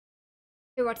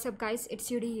Hey, what's up guys, it's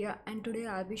Yudi here and today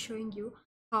I'll be showing you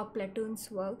how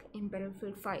platoons work in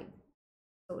Battlefield 5.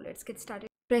 So let's get started.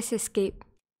 Press escape,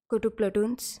 go to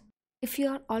platoons. If you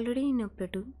are already in a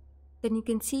platoon, then you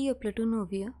can see your platoon over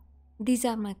here. These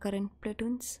are my current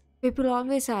platoons. People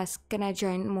always ask, can I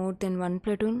join more than one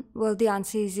platoon? Well, the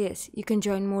answer is yes, you can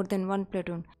join more than one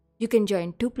platoon. You can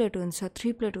join 2 platoons or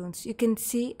 3 platoons. You can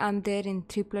see I'm there in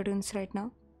 3 platoons right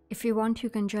now. If you want, you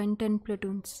can join 10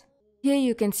 platoons. Here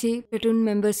you can see platoon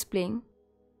members playing.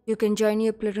 You can join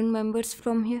your platoon members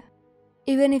from here.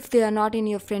 Even if they are not in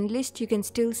your friend list, you can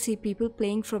still see people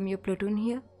playing from your platoon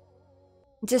here.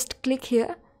 Just click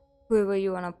here, whoever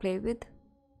you want to play with,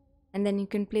 and then you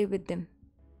can play with them.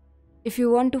 If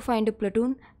you want to find a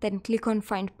platoon, then click on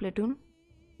Find Platoon.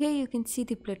 Here you can see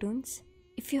the platoons.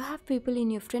 If you have people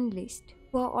in your friend list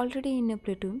who are already in a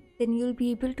platoon, then you'll be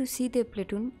able to see their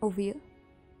platoon over here.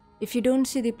 If you don't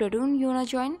see the platoon you wanna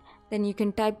join, then you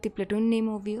can type the platoon name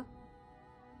over here.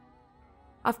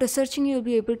 After searching, you'll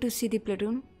be able to see the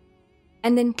platoon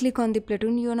and then click on the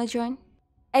platoon you wanna join.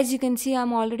 As you can see,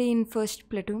 I'm already in first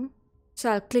platoon,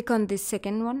 so I'll click on this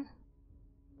second one.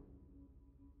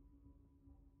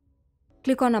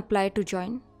 Click on apply to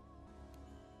join.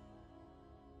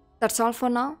 That's all for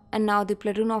now, and now the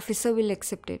platoon officer will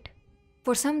accept it.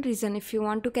 For some reason, if you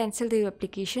want to cancel the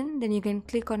application, then you can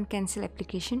click on cancel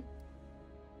application.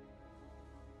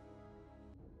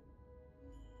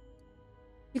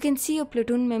 You can see your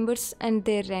platoon members and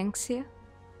their ranks here.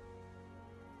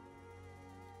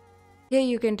 Here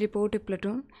you can report a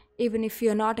platoon even if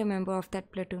you are not a member of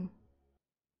that platoon.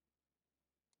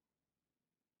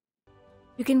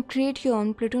 You can create your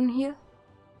own platoon here.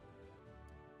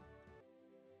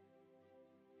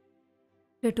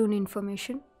 Platoon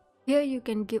information. Here you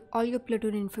can give all your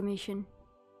platoon information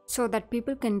so that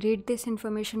people can read this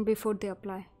information before they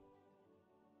apply.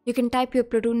 You can type your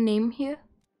platoon name here.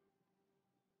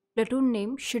 Platoon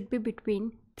name should be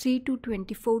between 3 to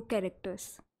 24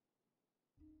 characters.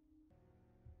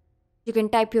 You can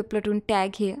type your platoon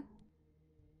tag here.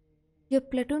 Your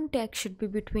platoon tag should be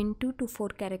between 2 to 4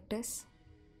 characters.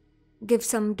 Give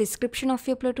some description of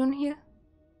your platoon here.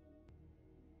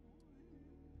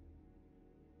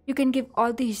 You can give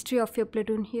all the history of your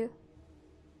platoon here.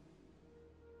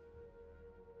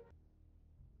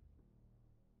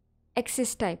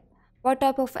 Access type. What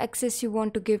type of access you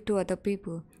want to give to other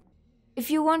people. If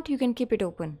you want, you can keep it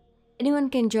open. Anyone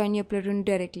can join your platoon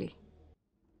directly.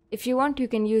 If you want, you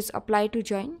can use apply to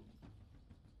join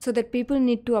so that people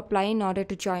need to apply in order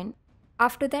to join.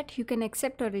 After that, you can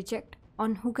accept or reject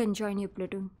on who can join your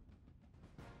platoon.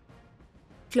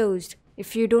 Closed.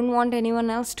 If you don't want anyone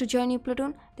else to join your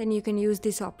platoon, then you can use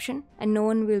this option and no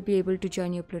one will be able to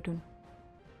join your platoon.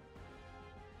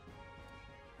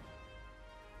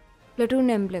 Platoon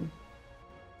emblem.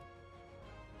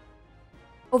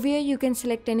 Over here you can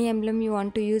select any emblem you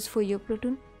want to use for your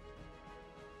platoon.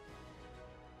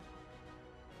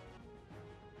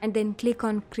 And then click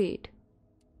on create.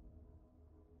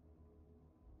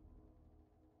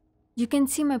 You can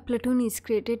see my platoon is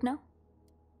created now.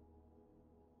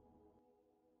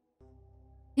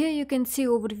 Here you can see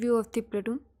overview of the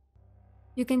platoon.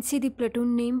 You can see the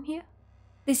platoon name here.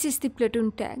 This is the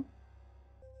platoon tag.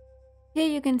 Here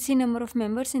you can see number of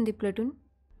members in the platoon.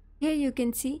 Here you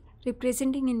can see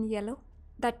representing in yellow.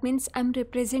 That means I'm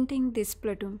representing this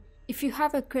platoon. If you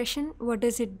have a question, what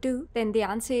does it do? Then the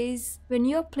answer is, when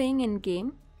you're playing in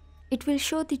game, it will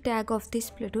show the tag of this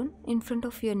platoon in front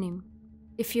of your name.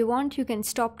 If you want, you can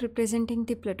stop representing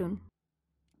the platoon.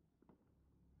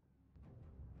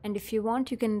 And if you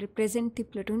want, you can represent the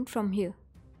platoon from here.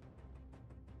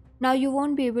 Now you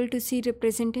won't be able to see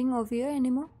representing over here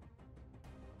anymore.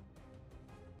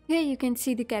 Here you can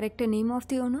see the character name of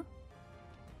the owner.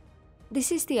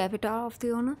 This is the avatar of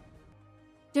the owner.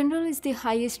 General is the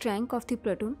highest rank of the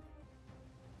platoon.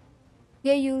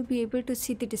 Here you will be able to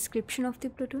see the description of the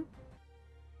platoon.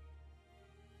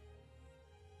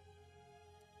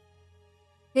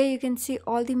 Here you can see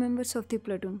all the members of the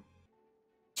platoon.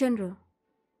 General.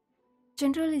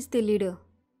 General is the leader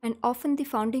and often the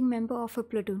founding member of a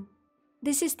platoon.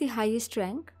 This is the highest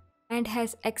rank and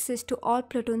has access to all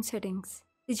platoon settings.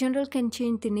 The general can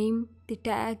change the name, the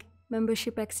tag,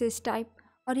 membership access type,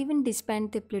 or even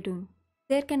disband the platoon.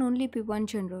 There can only be one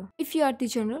general. If you are the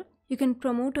general, you can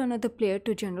promote another player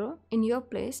to general in your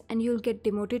place and you'll get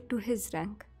demoted to his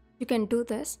rank. You can do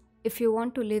this if you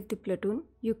want to leave the platoon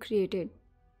you created.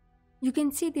 You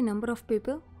can see the number of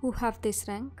people who have this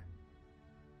rank.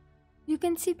 You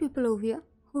can see people over here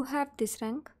who have this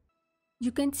rank.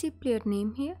 You can see player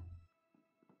name here,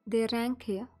 their rank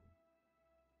here,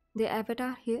 their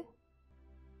avatar here,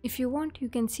 If you want, you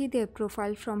can see their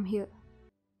profile from here.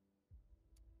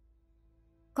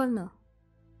 Colonel.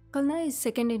 Colonel is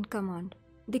second in command.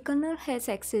 The colonel has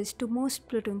access to most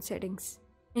platoon settings,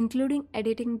 including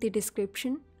editing the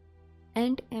description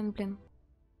and emblem.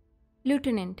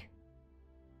 Lieutenant.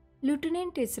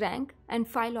 Lieutenant is rank and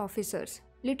file officers.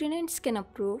 Lieutenants can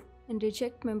approve and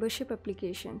reject membership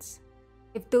applications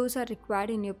if those are required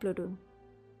in your platoon.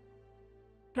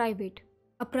 Private.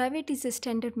 A private is a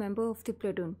standard member of the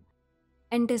platoon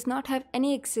and does not have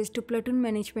any access to platoon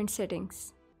management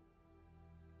settings.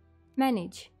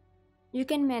 Manage. You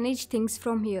can manage things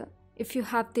from here if you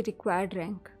have the required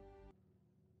rank.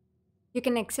 You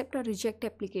can accept or reject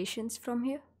applications from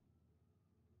here.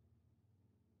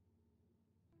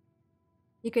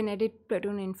 You can edit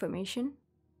platoon information.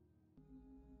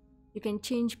 You can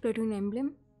change platoon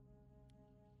emblem.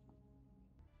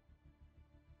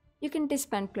 You can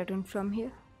disband platoon from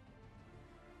here.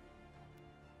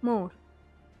 More.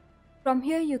 From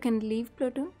here you can leave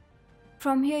platoon.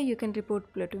 From here you can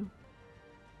report platoon.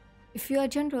 If you are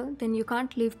general, then you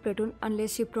can't leave platoon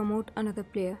unless you promote another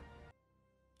player.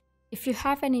 If you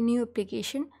have any new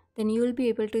application, then you will be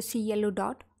able to see yellow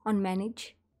dot on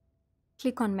manage.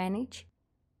 Click on manage.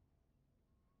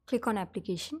 Click on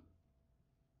application.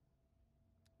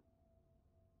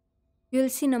 You will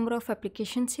see number of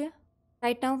applications here.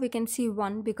 Right now we can see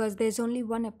one because there is only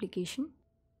one application.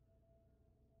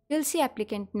 You will see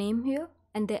applicant name here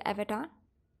and their avatar.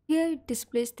 Here it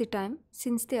displays the time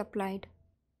since they applied.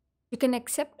 You can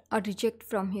accept or reject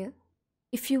from here.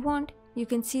 If you want, you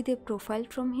can see their profile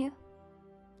from here.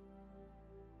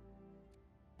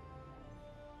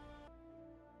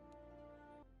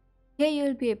 Here you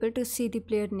will be able to see the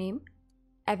player name,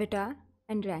 avatar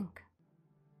and rank.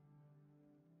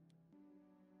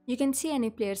 You can see any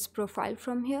player's profile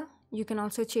from here. You can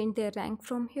also change their rank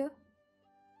from here,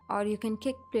 or you can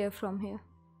kick player from here.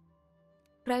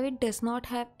 Private does not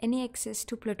have any access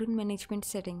to platoon management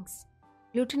settings.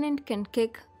 Lieutenant can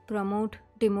kick, promote,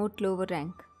 demote lower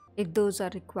rank if those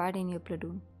are required in your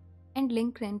platoon, and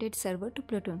link rented server to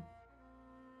platoon.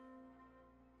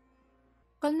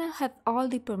 Colonel have all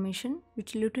the permission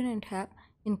which Lieutenant have,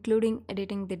 including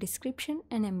editing the description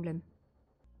and emblem.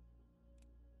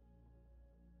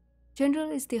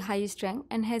 General is the highest rank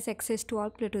and has access to all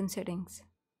platoon settings.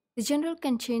 The general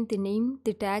can change the name,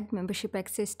 the tag, membership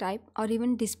access type, or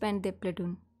even disband their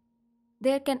platoon.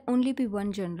 There can only be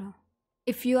one general.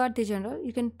 If you are the general,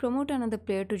 you can promote another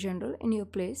player to general in your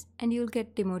place and you will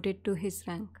get demoted to his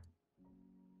rank.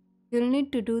 You will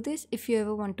need to do this if you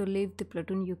ever want to leave the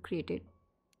platoon you created.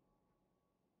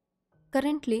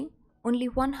 Currently, only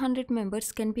 100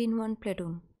 members can be in one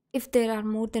platoon. If there are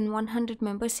more than 100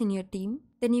 members in your team,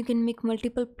 then you can make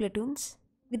multiple platoons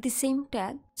with the same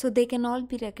tag so they can all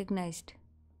be recognized.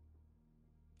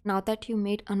 Now that you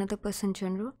made another person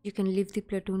general, you can leave the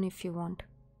platoon if you want.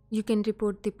 You can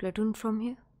report the platoon from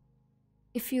here.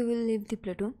 If you will leave the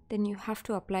platoon, then you have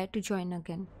to apply to join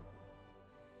again.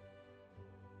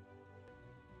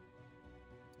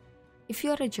 If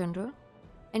you are a general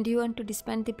and you want to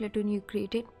disband the platoon you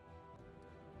created,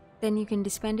 then you can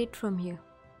disband it from here.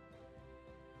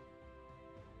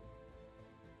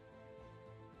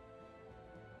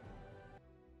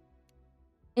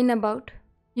 In About,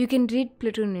 you can read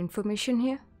platoon information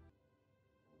here.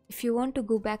 If you want to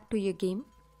go back to your game,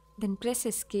 then press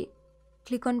escape,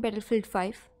 click on Battlefield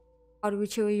 5 or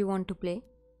whichever you want to play,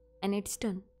 and it's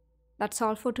done. That's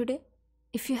all for today.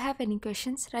 If you have any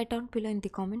questions, write down below in the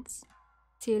comments.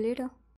 See you later.